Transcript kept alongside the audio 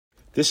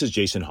This is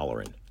Jason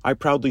Holleran. I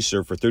proudly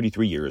served for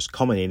 33 years,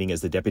 culminating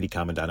as the Deputy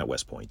Commandant at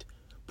West Point.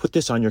 Put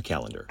this on your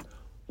calendar.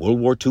 World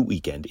War II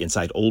weekend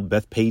inside Old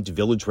Bethpage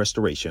Village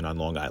Restoration on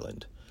Long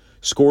Island.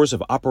 Scores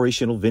of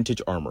operational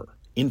vintage armor.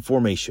 In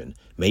formation,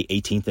 May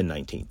 18th and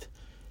 19th.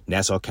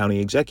 Nassau County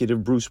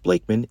Executive Bruce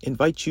Blakeman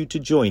invites you to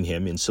join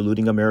him in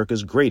saluting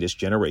America's greatest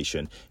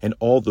generation and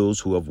all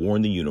those who have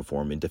worn the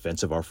uniform in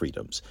defense of our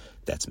freedoms.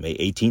 That's May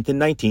 18th and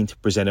 19th,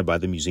 presented by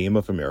the Museum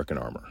of American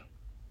Armor.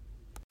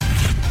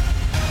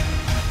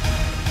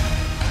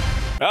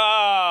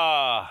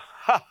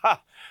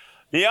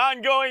 The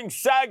ongoing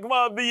saga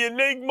of the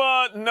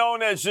enigma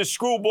known as the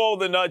screwball,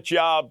 the nut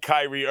job,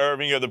 Kyrie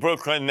Irving of the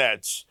Brooklyn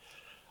Nets.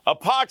 A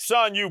pox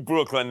on you,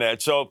 Brooklyn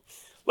Nets. So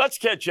let's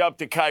catch up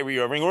to Kyrie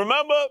Irving.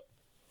 Remember,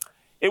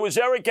 it was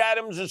Eric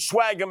Adams, a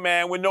swagger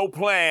man with no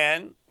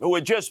plan, who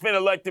had just been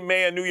elected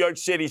mayor of New York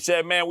City,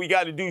 said, man, we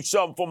got to do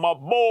something for my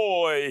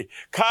boy,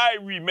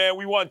 Kyrie, man.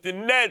 We want the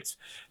Nets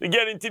to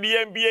get into the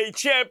NBA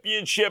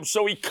championship.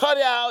 So he cut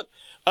out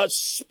a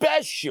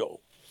special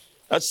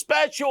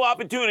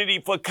opportunity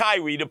for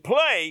Kyrie to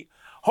play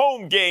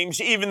home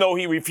games, even though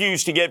he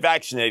refused to get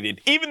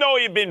vaccinated, even though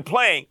he had been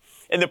playing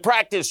in the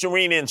practice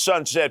arena in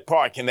Sunset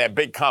Park in that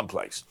big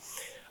complex.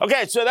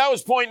 Okay, so that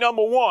was point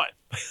number one.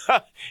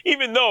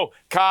 Even though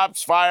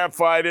cops,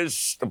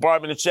 firefighters,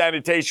 Department of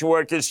Sanitation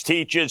workers,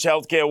 teachers,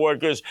 healthcare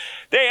workers,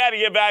 they had to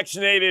get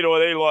vaccinated or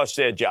they lost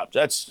their jobs.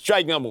 That's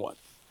strike number one.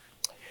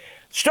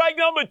 Strike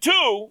number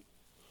two,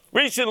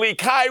 recently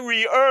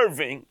Kyrie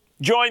Irving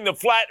joined the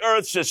Flat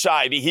Earth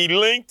Society. He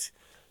linked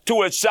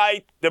to a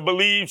site that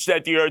believes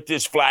that the earth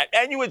is flat.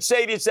 And you would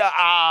say to yourself,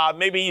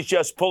 maybe he's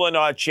just pulling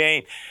our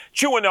chain,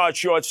 chewing our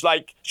shorts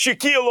like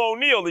Shaquille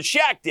O'Neal, the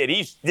Shaq did.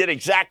 He did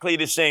exactly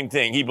the same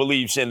thing. He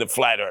believes in the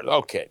flat earth.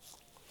 Okay.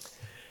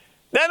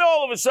 Then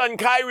all of a sudden,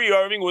 Kyrie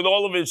Irving, with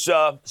all of his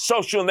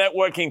social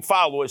networking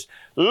followers,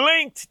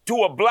 linked to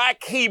a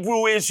black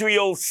Hebrew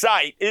Israelite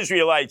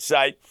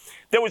site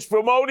that was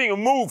promoting a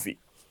movie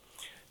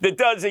that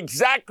does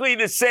exactly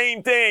the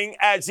same thing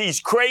as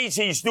these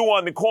crazies do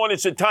on the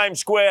corners of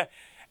Times Square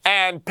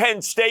and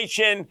Penn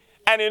Station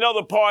and in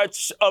other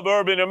parts of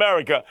urban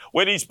America,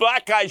 where these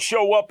black guys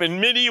show up in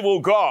medieval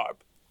garb.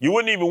 You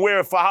wouldn't even wear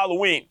it for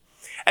Halloween.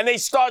 And they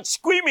start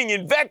screaming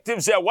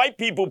invectives at white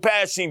people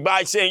passing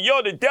by, saying,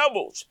 you're the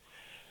devils.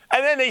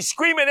 And then they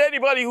scream at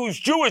anybody who's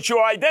Jewish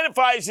or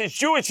identifies as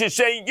Jewish and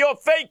saying, you're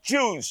fake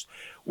Jews.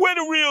 We're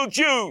the real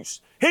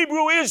Jews.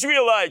 Hebrew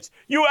Israelites,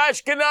 you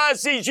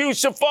Ashkenazis, you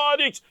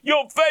Sephardics,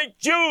 you're fake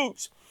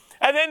Jews.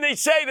 And then they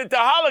say that the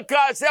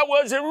Holocaust, that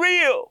wasn't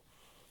real.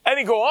 And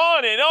they go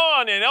on and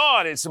on and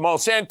on. It's the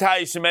most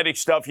anti-Semitic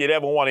stuff you'd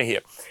ever want to hear.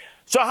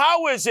 So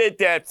how is it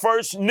that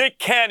first Nick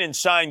Cannon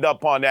signed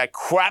up on that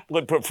crap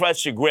with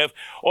Professor Griff,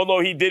 although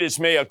he did his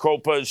mea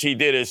culpas, he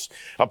did his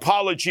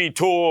apology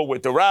tour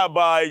with the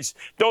rabbis,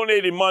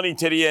 donated money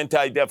to the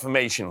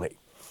Anti-Defamation League.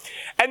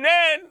 And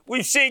then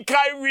we've seen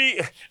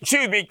Kanye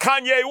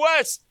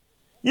West,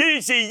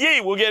 Yeezy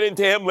Yee, we'll get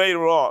into him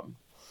later on.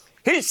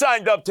 He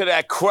signed up to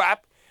that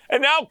crap.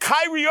 And now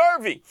Kyrie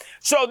Irving.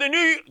 So the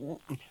new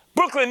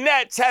Brooklyn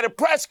Nets had a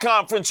press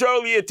conference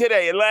earlier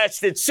today. It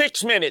lasted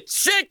 6 minutes.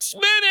 6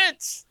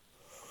 minutes!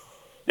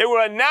 They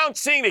were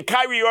announcing that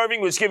Kyrie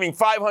Irving was giving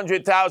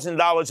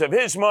 $500,000 of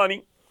his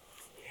money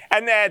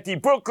and that the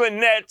Brooklyn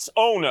Nets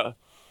owner,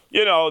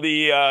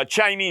 the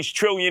Chinese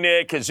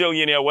trillionaire,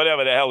 gazillionaire,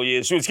 whatever the hell he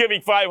is, was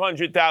giving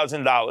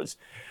 $500,000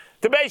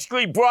 to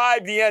basically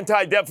bribe the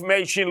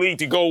Anti-Defamation League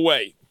to go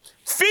away,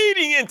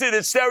 feeding into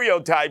the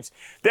stereotypes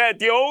that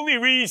the only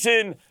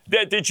reason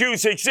that the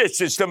Jews exist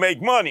is to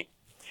make money.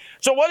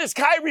 So what does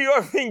Kyrie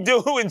Irving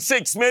do in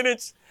 6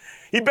 minutes?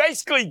 He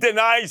basically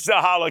denies the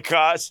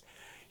Holocaust.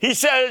 He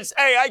says,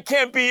 hey, I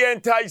can't be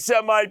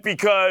anti-Semite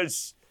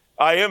because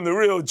I am the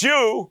real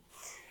Jew.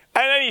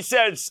 And then he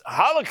says,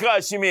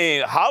 Holocaust, you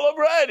mean challah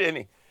bread?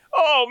 And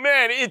oh,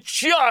 man, it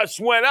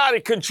just went out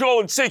of control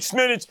in 6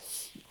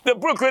 minutes. The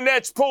Brooklyn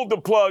Nets pulled the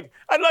plug.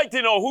 I'd like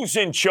to know who's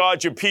in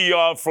charge of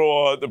PR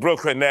for the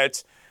Brooklyn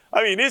Nets.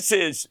 I mean, this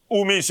is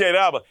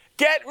Seraba.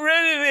 Get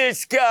rid of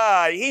this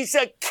guy. He's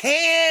a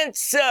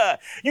cancer.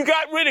 You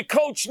got rid of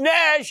Coach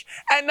Nash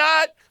and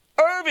not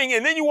Irving.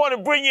 And then you want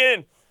to bring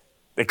in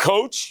the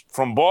coach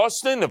from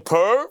Boston, the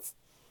perv,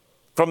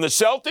 from the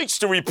Celtics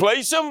to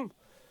replace him?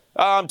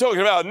 I'm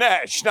talking about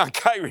Nash, not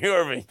Kyrie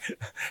Irving.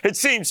 It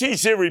seems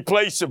he's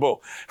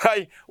irreplaceable.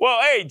 Right?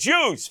 Well, hey,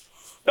 Jews,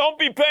 don't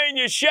be paying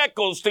your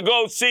shekels to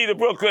go see the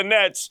Brooklyn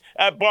Nets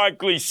at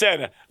Barclays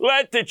Center.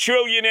 Let the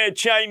trillionaire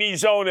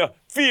Chinese owner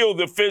feel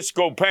the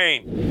fiscal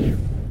pain.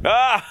 So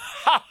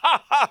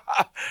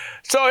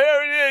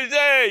here it is,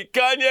 hey,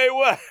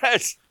 Kanye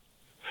West.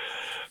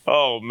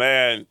 Oh,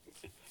 man.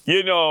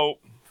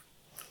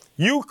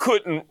 You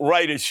couldn't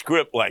write a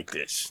script like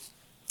this.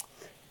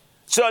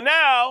 So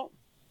now,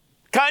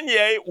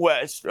 Kanye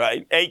West,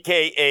 right,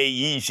 a.k.a.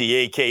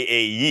 Yeezy,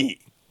 a.k.a.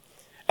 Yee,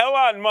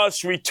 Elon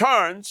Musk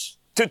returns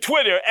to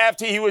Twitter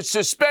after he was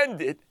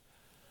suspended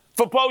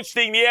for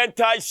posting the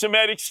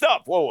anti-Semitic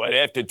stuff. Whoa,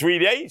 after 3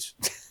 days?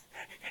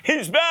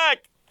 He's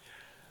back.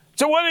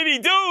 So what did he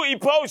do? He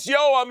posts,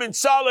 yo, I'm in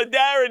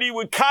solidarity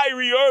with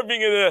Kyrie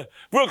Irving of the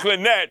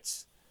Brooklyn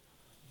Nets,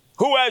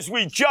 who, as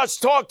we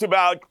just talked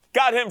about,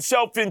 got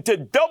himself into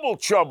double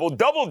trouble,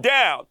 double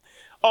down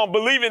on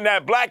believing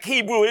that black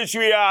Hebrew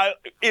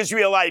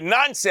Israelite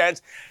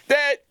nonsense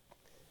that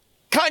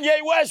Kanye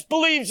West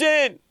believes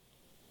in.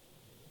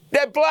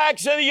 That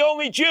blacks are the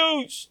only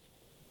Jews.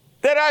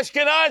 That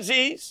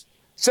Ashkenazis,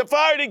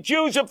 Sephardic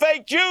Jews, are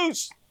fake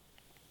Jews.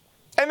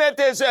 And that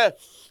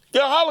the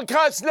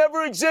Holocaust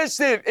never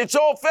existed. It's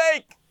all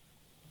fake.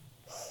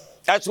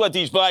 That's what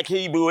these black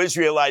Hebrew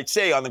Israelites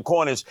say on the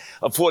corners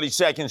of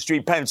 42nd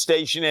Street, Penn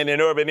Station, and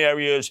in urban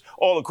areas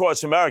all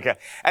across America.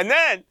 And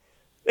then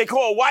they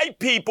call white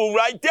people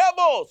right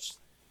devils.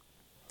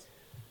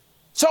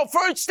 So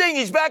first thing,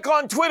 he's back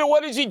on Twitter.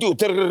 What does he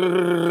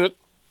do?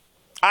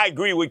 I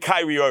agree with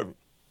Kyrie Irving.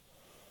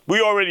 We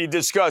already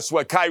discussed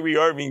what Kyrie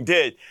Irving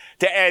did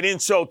to add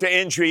insult to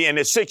injury in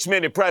a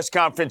 6-minute press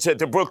conference at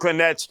the Brooklyn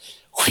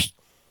Nets.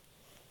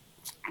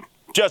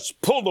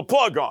 Just pulled the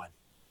plug on.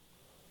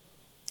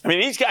 I mean,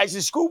 these guys are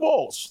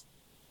screwballs.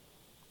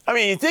 I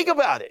mean, you think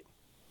about it.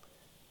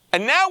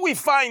 And now we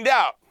find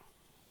out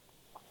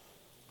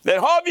that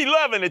Harvey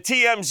Levin of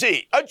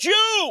TMZ, a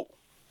Jew,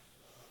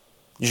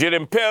 you should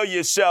impale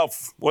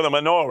yourself with a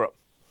menorah.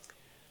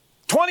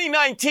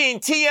 2019,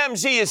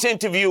 TMZ is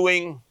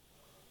interviewing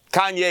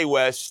Kanye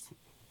West,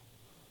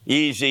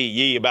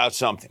 Yeezy, about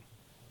something.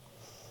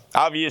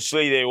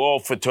 Obviously, they were all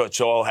for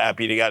toots, all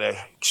happy. They got an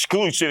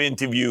exclusive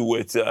interview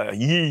with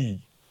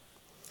Yee.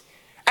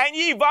 And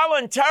Yee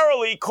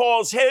voluntarily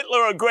calls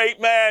Hitler a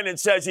great man and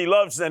says he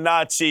loves the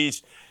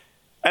Nazis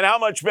and how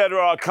much better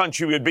our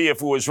country would be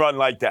if it was run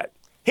like that.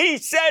 He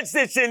says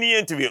this in the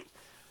interview.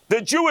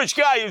 The Jewish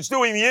guy who's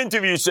doing the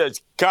interview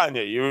says,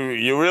 Kanye,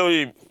 you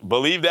really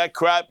believe that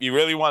crap? You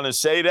really want to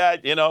say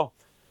that, you know?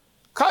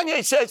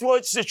 Kanye says, well,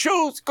 it's the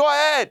truth. Go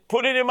ahead.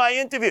 Put it in my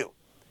interview.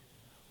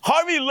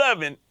 Harvey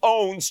Levin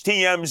owns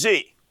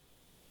TMZ.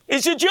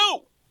 He's a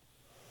Jew.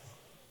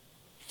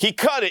 He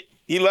cut it.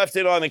 He left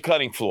it on the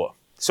cutting floor.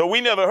 So we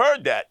never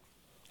heard that.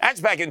 That's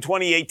back in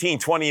 2018,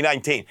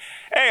 2019.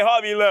 Hey,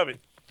 Harvey Levin,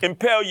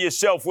 impale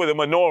yourself with a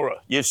menorah,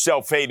 you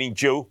self-hating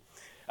Jew.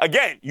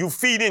 Again, you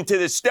feed into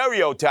the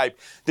stereotype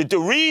that the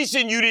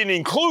reason you didn't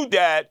include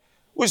that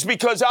was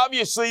because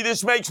obviously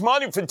this makes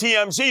money for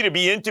TMZ to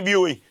be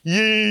interviewing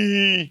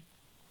Yee.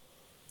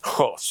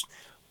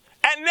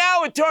 And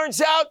now it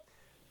turns out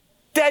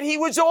that he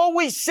was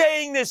always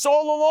saying this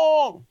all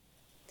along.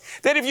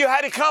 That if you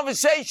had a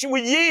conversation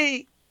with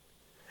Yee,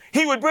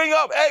 he would bring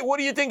up, hey, what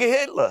do you think of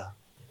Hitler?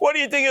 What do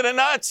you think of the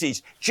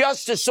Nazis?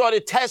 Just to sort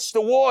of test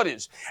the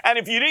waters. And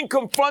if you didn't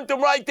confront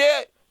him right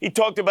there, he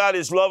talked about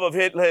his love of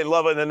Hitler and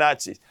love of the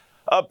Nazis.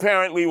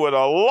 Apparently with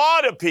a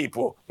lot of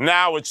people,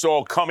 now it's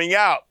all coming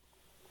out.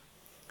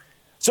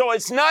 So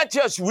it's not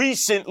just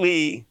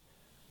recently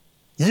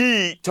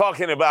Yee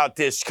talking about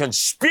this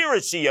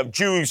conspiracy of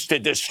Jews to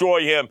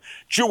destroy him,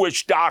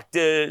 Jewish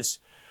doctors,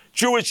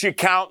 Jewish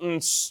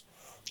accountants,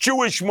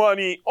 Jewish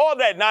money, all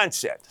that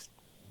nonsense.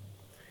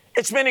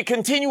 It's been a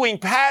continuing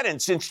pattern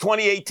since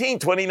 2018,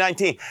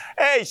 2019.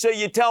 Hey, so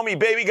you tell me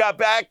baby got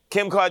back,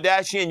 Kim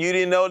Kardashian, you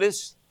didn't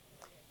notice?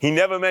 He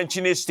never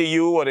mentioned this to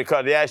you or the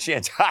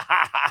Kardashians.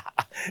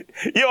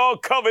 You all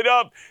covered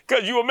up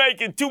because you were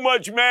making too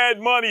much mad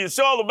money. It's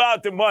all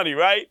about the money,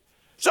 right?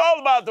 It's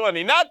all about the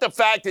money. Not the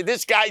fact that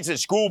this guy's a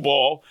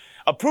screwball,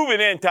 a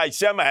proven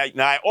anti-Semite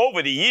now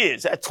over the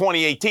years. That's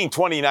 2018,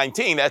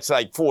 2019. That's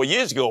like 4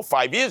 years ago,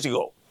 5 years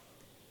ago.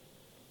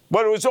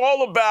 But it was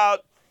all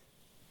about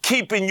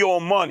keeping your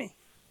money.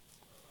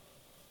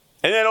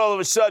 And then all of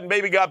a sudden,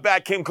 baby got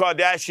back, Kim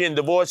Kardashian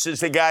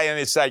divorces the guy, and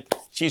it's like,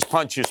 she's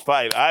Punch's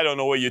fight. I don't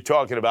know what you're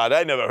talking about.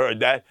 I never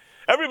heard that.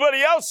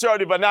 Everybody else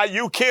heard it, but not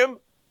you, Kim.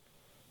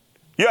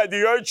 You had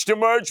the urge to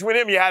merge with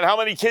him. You had how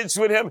many kids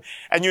with him?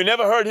 And you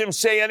never heard him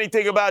say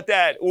anything about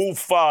that.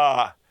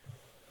 Oofa.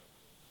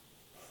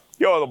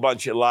 You're all a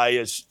bunch of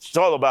liars. It's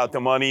all about the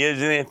money,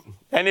 isn't it?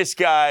 And this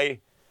guy,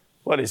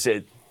 what is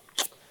it?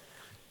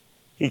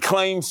 He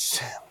claims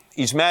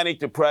he's manic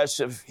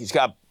depressive. He's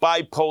got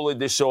bipolar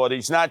disorder.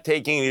 He's not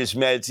taking his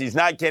meds. He's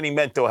not getting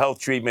mental health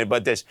treatment.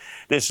 But this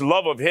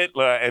love of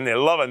Hitler and the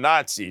love of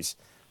Nazis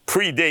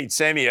predates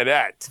any of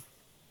that.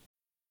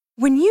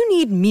 When you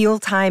need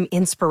mealtime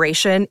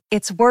inspiration,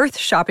 it's worth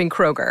shopping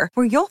Kroger,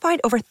 where you'll find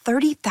over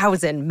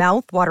 30,000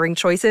 mouth-watering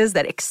choices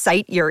that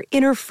excite your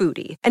inner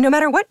foodie. And no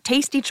matter what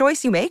tasty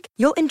choice you make,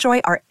 you'll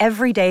enjoy our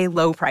everyday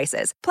low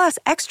prices, plus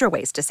extra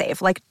ways to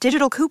save, like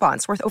digital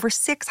coupons worth over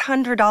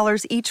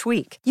 $600 each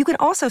week. You can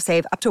also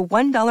save up to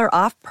 $1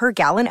 off per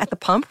gallon at the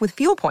pump with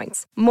fuel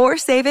points. More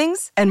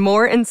savings and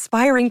more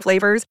inspiring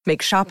flavors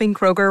make shopping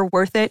Kroger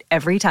worth it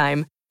every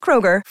time.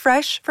 Kroger,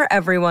 fresh for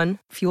everyone.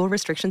 Fuel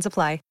restrictions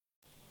apply.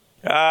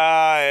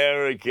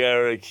 Eric,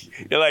 you're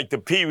like the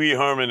Pee Wee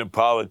Herman of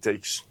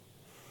politics.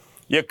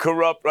 You're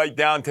corrupt right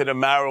down to the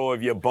marrow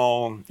of your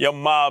bone. You're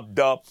mobbed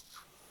up.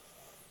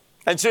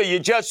 And so you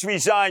just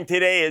resigned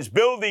today as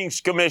buildings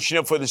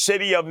commissioner for the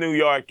city of New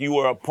York. You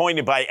were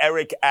appointed by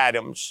Eric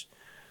Adams,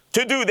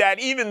 to do that,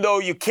 even though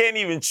you can't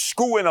even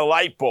screw in a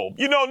light bulb.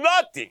 You know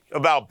nothing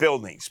about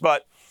buildings.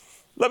 But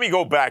let me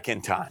go back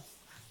in time.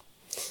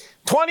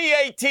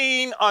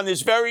 2018, on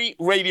this very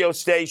radio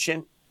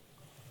station,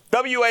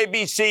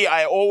 WABC,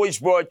 I always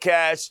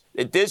broadcast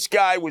that this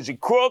guy was a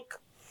crook,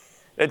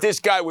 that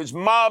this guy was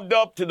mobbed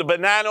up to the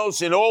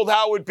bananas in Old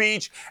Howard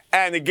Beach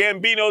and the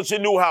Gambinos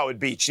in New Howard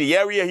Beach. The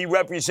area he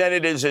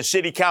represented as a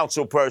city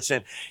council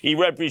person. He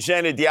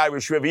represented the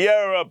Irish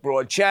Riviera,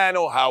 Broad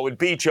Channel, Howard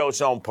Beach,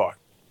 Ozone Park.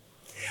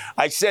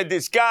 I said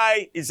this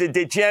guy is a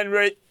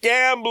degenerate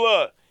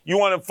gambler. You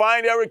want to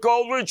find Eric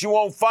Ulrich, you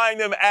won't find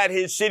him at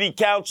his city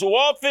council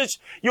office.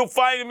 You'll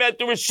find him at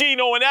the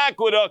Racino and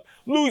Aqueduct,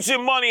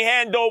 losing money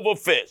hand over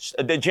fist,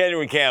 a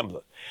degenerate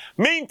gambler.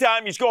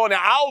 Meantime, he's going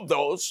to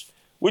Aldo's,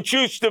 which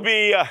used to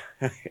be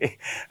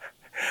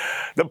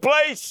the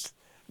place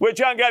where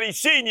John Gotti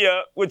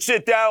Sr. would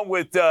sit down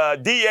with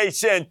D.A.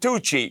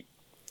 Santucci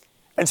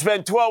and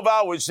spend 12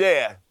 hours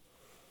there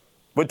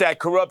with that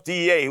corrupt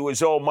DA who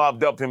was all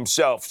mobbed up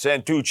himself,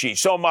 Santucci.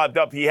 So mobbed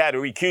up he had to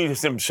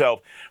recuse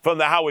himself from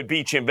the Howard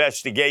Beach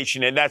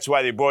investigation, and that's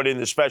why they brought in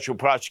the special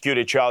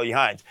prosecutor, Charlie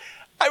Hines.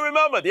 I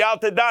remember the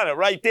Altadonna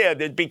right there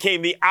that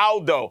became the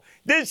Aldo.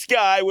 This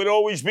guy would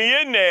always be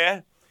in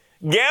there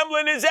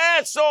gambling his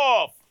ass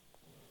off.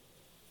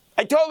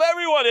 I told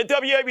everyone at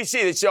WABC,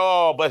 they said,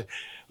 oh, but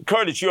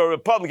Curtis, you're a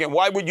Republican.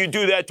 Why would you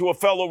do that to a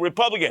fellow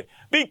Republican?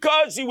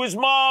 Because he was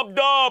mobbed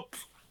up.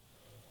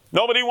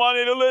 Nobody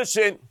wanted to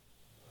listen.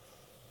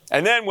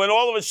 And then when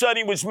all of a sudden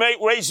he was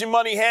raising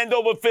money hand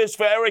over fist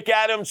for Eric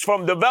Adams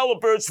from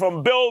developers,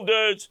 from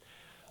builders,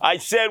 I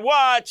said,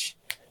 watch,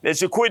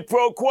 there's a quid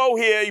pro quo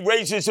here. He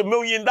raises $1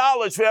 million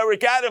for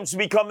Eric Adams to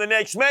become the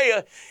next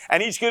mayor,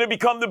 and he's going to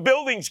become the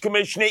buildings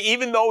commissioner,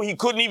 even though he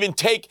couldn't even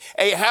take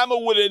a hammer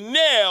with a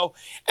nail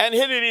and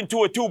hit it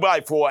into a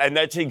 2x4. And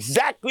that's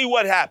exactly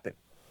what happened.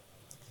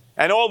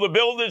 And all the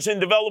builders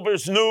and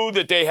developers knew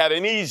that they had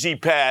an easy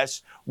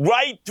pass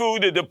right through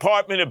the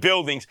Department of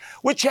Buildings,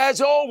 which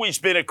has always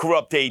been a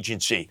corrupt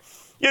agency.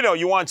 You know,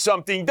 you want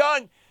something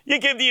done, you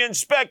give the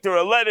inspector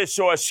a lettuce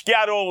or a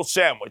scatol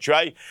sandwich,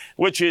 right?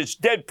 Which is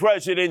dead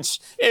presidents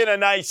in a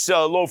nice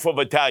loaf of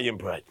Italian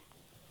bread.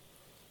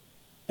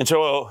 And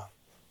so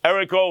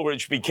Eric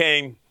Ulrich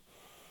became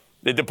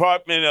the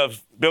Department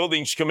of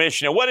Buildings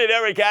Commissioner. What did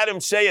Eric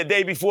Adams say a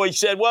day before? He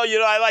said, well, you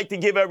know, I like to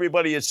give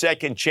everybody a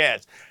second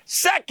chance.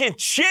 Second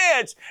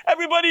chance?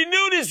 Everybody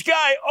knew this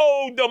guy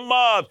owed the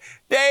mob.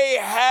 They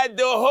had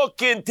the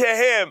hook into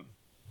him.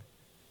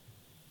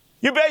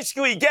 You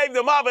basically gave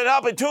the mob an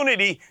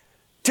opportunity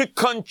to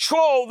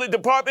control the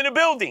Department of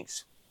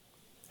Buildings.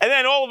 And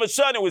then all of a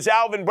sudden it was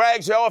Alvin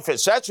Bragg's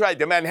office. That's right,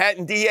 the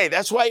Manhattan DA.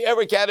 That's why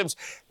Eric Adams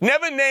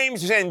never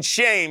names and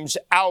shames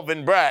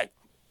Alvin Bragg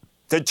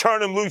to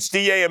turn him loose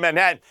DA of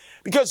Manhattan,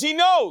 because he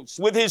knows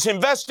with his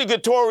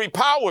investigatory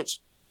powers,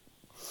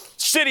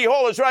 City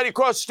Hall is right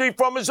across the street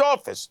from his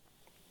office.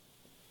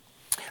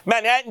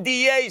 Manhattan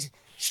DA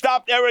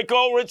stopped Eric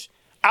Ulrich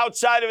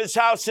outside of his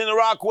house in the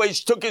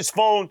Rockaways, took his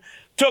phone,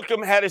 took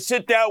him, had to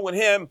sit down with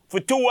him for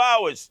 2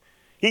 hours.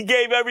 He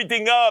gave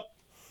everything up.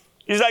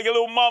 He's like a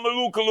little Mama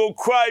Luke, a little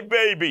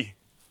crybaby.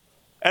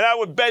 And I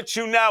would bet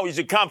you now he's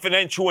a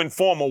confidential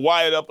informer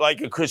wired up like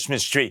a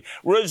Christmas tree.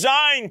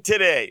 Resigned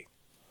today.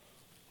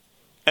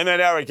 And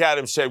then Eric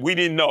Adams said, we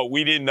didn't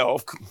know.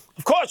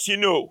 Of course you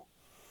knew.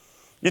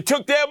 You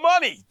took their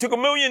money, took $1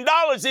 million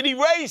that he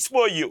raised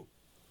for you.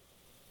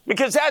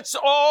 Because that's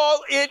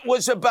all it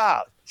was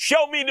about.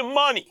 Show me the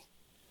money.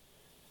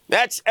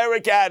 That's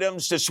Eric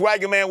Adams, the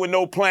swagger man with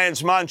no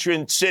plans, mantra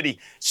in City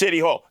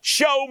Hall.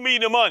 Show me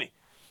the money.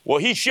 Well,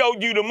 he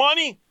showed you the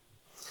money.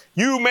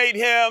 You made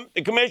him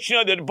the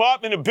commissioner of the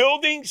Department of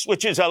Buildings,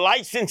 which is a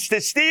license to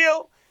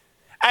steal.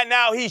 And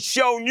now he's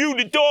shown you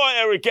the door,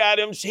 Eric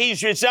Adams.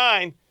 He's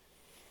resigned.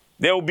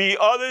 There will be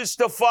others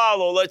to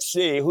follow. Let's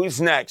see.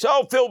 Who's next?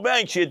 Oh, Phil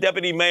Banks, your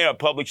deputy mayor of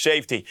public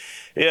safety.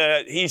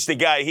 He's the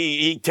guy.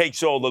 He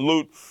takes all the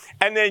loot.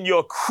 And then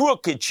your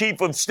crooked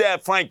chief of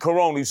staff, Frank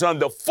Carone, who's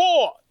under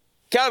 4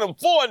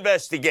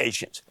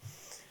 investigations.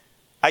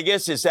 I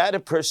guess, is that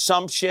a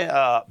presumption?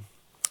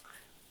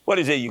 What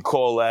is it you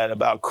call that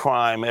about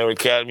crime,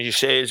 Eric Adams? You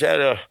say, is that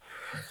a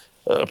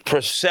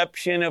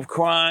perception of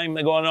crime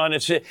going on?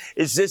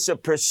 Is this a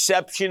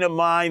perception of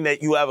mine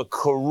that you have a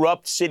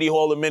corrupt City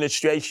Hall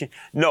administration?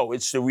 No,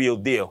 it's the real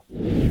deal.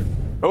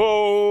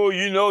 Oh,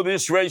 you know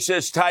this race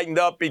has tightened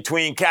up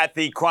between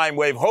Kathy Crime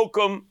Wave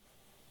Hochul,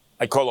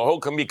 I call her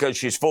Hochul because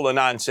she's full of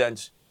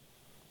nonsense,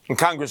 and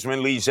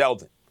Congressman Lee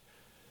Zeldin.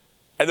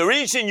 And the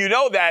reason you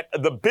know that,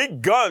 the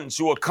big guns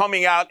who are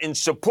coming out in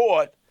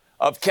support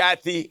of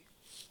Kathy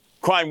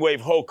Crime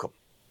Wave Hochul.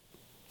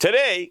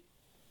 Today,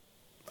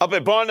 up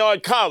at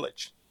Barnard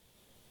College,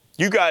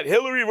 you got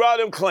Hillary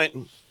Rodham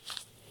Clinton,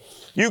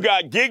 you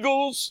got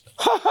Giggles,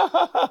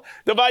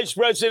 the Vice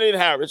President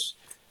Harris,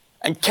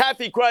 and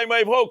Kathy Crime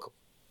Wave Hochul.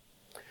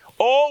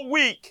 All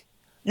week,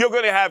 you're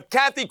going to have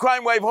Kathy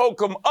Crime Wave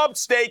Hochul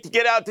upstate to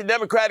get out the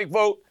Democratic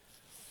vote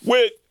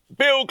with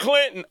Bill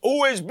Clinton,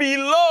 who is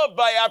beloved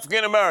by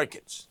African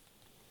Americans.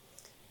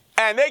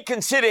 And they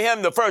consider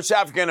him the first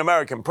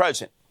African-American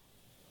president.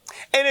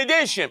 In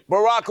addition,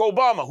 Barack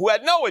Obama, who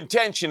had no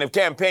intention of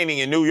campaigning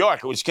in New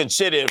York, it was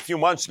considered a few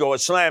months ago a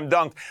slam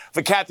dunk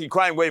for Kathy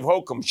Crime Wave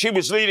Hochul. She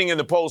was leading in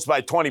the polls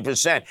by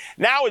 20%.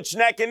 Now it's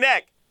neck and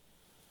neck.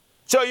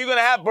 So you're going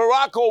to have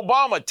Barack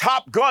Obama,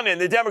 top gun in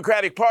the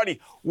Democratic Party,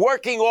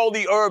 working all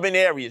the urban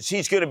areas.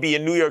 He's going to be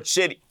in New York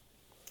City.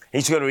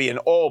 He's going to be in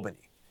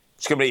Albany.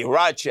 He's going to be in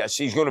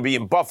Rochester. He's going to be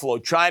in Buffalo,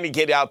 trying to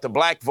get out the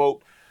black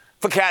vote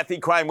for Kathy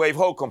Crime Wave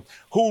Hochul,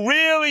 who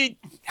really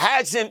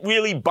hasn't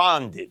really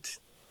bonded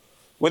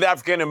with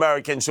African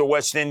Americans or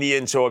West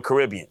Indians or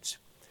Caribbeans.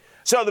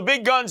 So the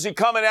big guns are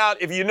coming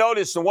out. If you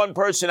notice, the one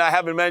person I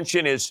haven't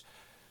mentioned is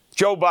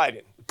Joe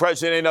Biden,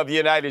 President of the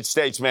United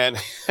States, man.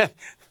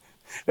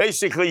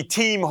 Basically,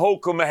 Team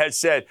Hochul has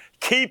said,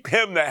 keep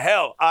him the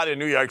hell out of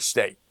New York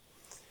State.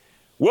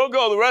 We'll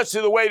go the rest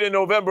of the way to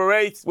November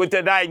 8th with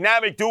the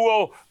dynamic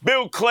duo,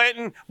 Bill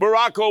Clinton,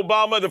 Barack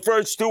Obama, the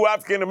first two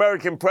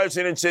African-American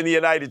presidents in the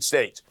United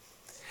States.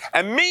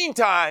 And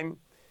meantime,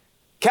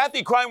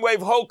 Kathy Crime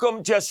Wave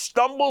Hochul just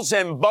stumbles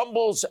and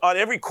bumbles on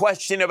every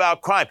question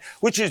about crime,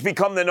 which has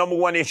become the number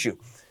one issue.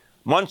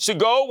 Months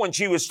ago, when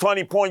she was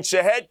 20 points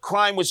ahead,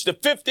 crime was the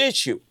fifth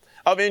issue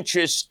of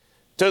interest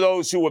to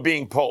those who were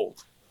being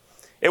polled.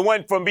 It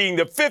went from being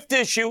the fifth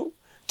issue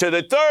to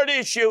the third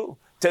issue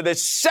to the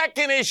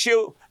second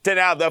issue to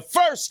now the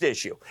first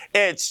issue.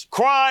 It's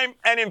crime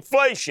and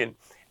inflation,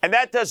 and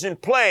that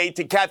doesn't play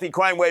to Kathy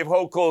Crime Wave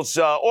Hochul's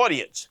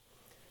audience.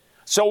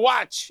 So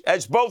watch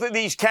as both of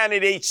these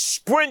candidates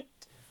sprint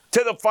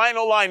to the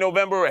final line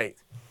November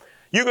 8th.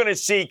 You're going to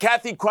see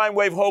Kathy Crime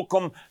Wave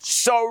Hochul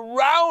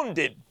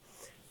surrounded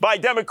by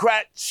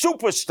Democrat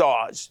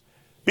superstars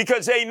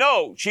because they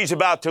know she's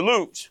about to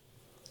lose.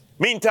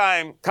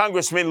 Meantime,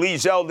 Congressman Lee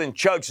Zeldin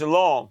chugs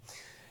along,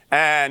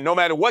 and no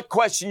matter what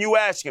question you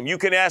ask him, you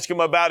can ask him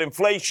about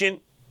inflation,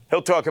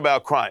 he'll talk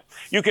about crime.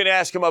 You can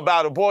ask him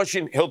about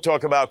abortion, he'll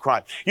talk about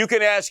crime. You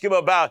can ask him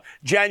about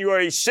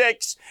January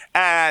 6th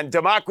and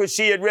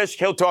democracy at risk,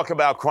 he'll talk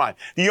about crime.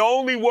 The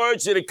only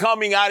words that are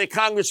coming out of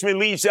Congressman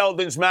Lee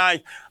Zeldin's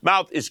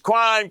mouth is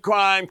crime,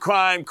 crime,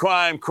 crime,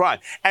 crime, crime.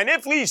 And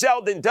if Lee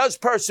Zeldin does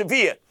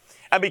persevere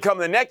and become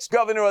the next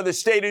governor of the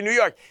state of New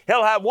York,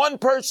 he'll have one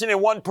person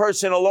and one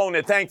person alone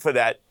to thank for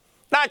that.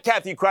 Not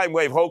Kathy Crime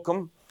Wave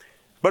Hochul,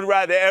 but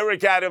rather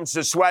Eric Adams,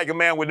 the swagger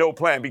man with no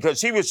plan,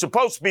 because he was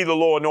supposed to be the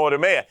law and order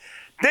mayor.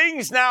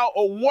 Things now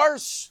are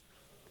worse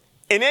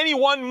in any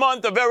 1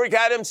 month of Eric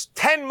Adams'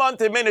 10-month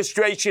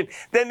administration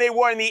than they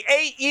were in the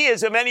 8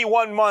 years of any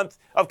 1 month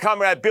of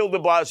Comrade Bill de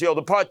Blasio,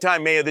 the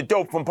part-time mayor, the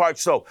dope from Park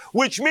Slope,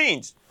 which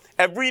means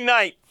every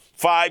night,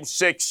 5,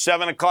 6,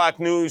 7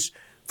 o'clock news,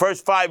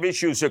 first 5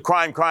 issues are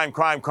crime, crime,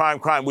 crime, crime,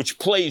 crime, which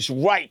plays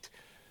right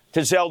to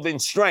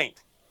Zeldin's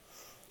strength.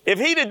 If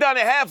he'd have done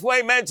a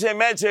halfway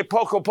medze,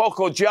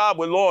 poco job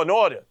with law and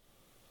order,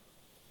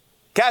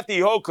 Kathy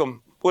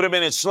Hochul would have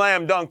been a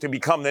slam dunk to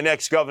become the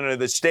next governor of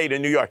the state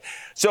of New York.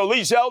 So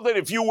Lee Zeldin,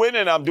 if you win,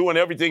 and I'm doing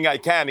everything I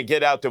can to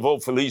get out to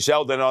vote for Lee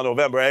Zeldin on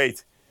November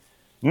 8th,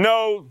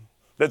 know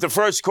that the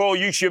first call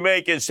you should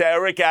make is to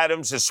Eric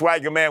Adams, the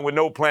swagger man with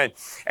no plan,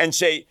 and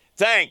say,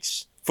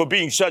 thanks for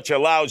being such a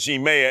lousy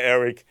mayor,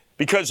 Eric.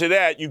 Because of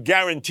that, you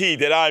guarantee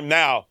that I'm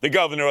now the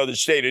governor of the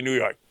state of New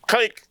York.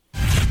 Click.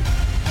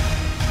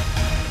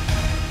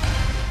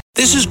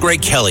 This is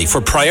Greg Kelly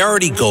for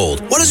Priority Gold.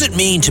 What does it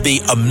mean to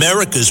be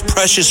America's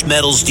precious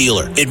metals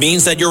dealer? It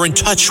means that you're in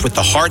touch with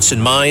the hearts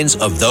and minds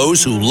of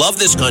those who love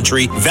this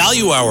country,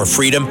 value our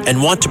freedom, and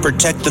want to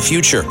protect the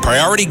future.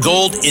 Priority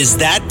Gold is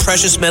that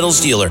precious metals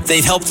dealer.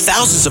 They've helped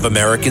thousands of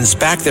Americans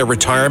back their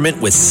retirement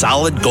with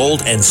solid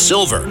gold and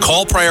silver.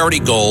 Call Priority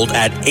Gold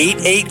at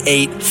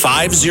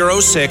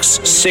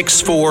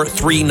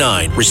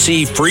 888-506-6439.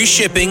 Receive free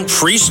shipping,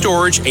 free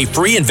storage, a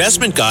free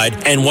investment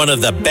guide, and one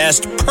of the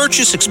best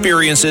purchase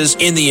experiences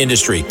in the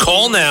industry.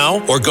 Call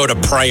now or go to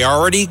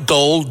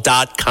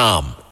PriorityGold.com.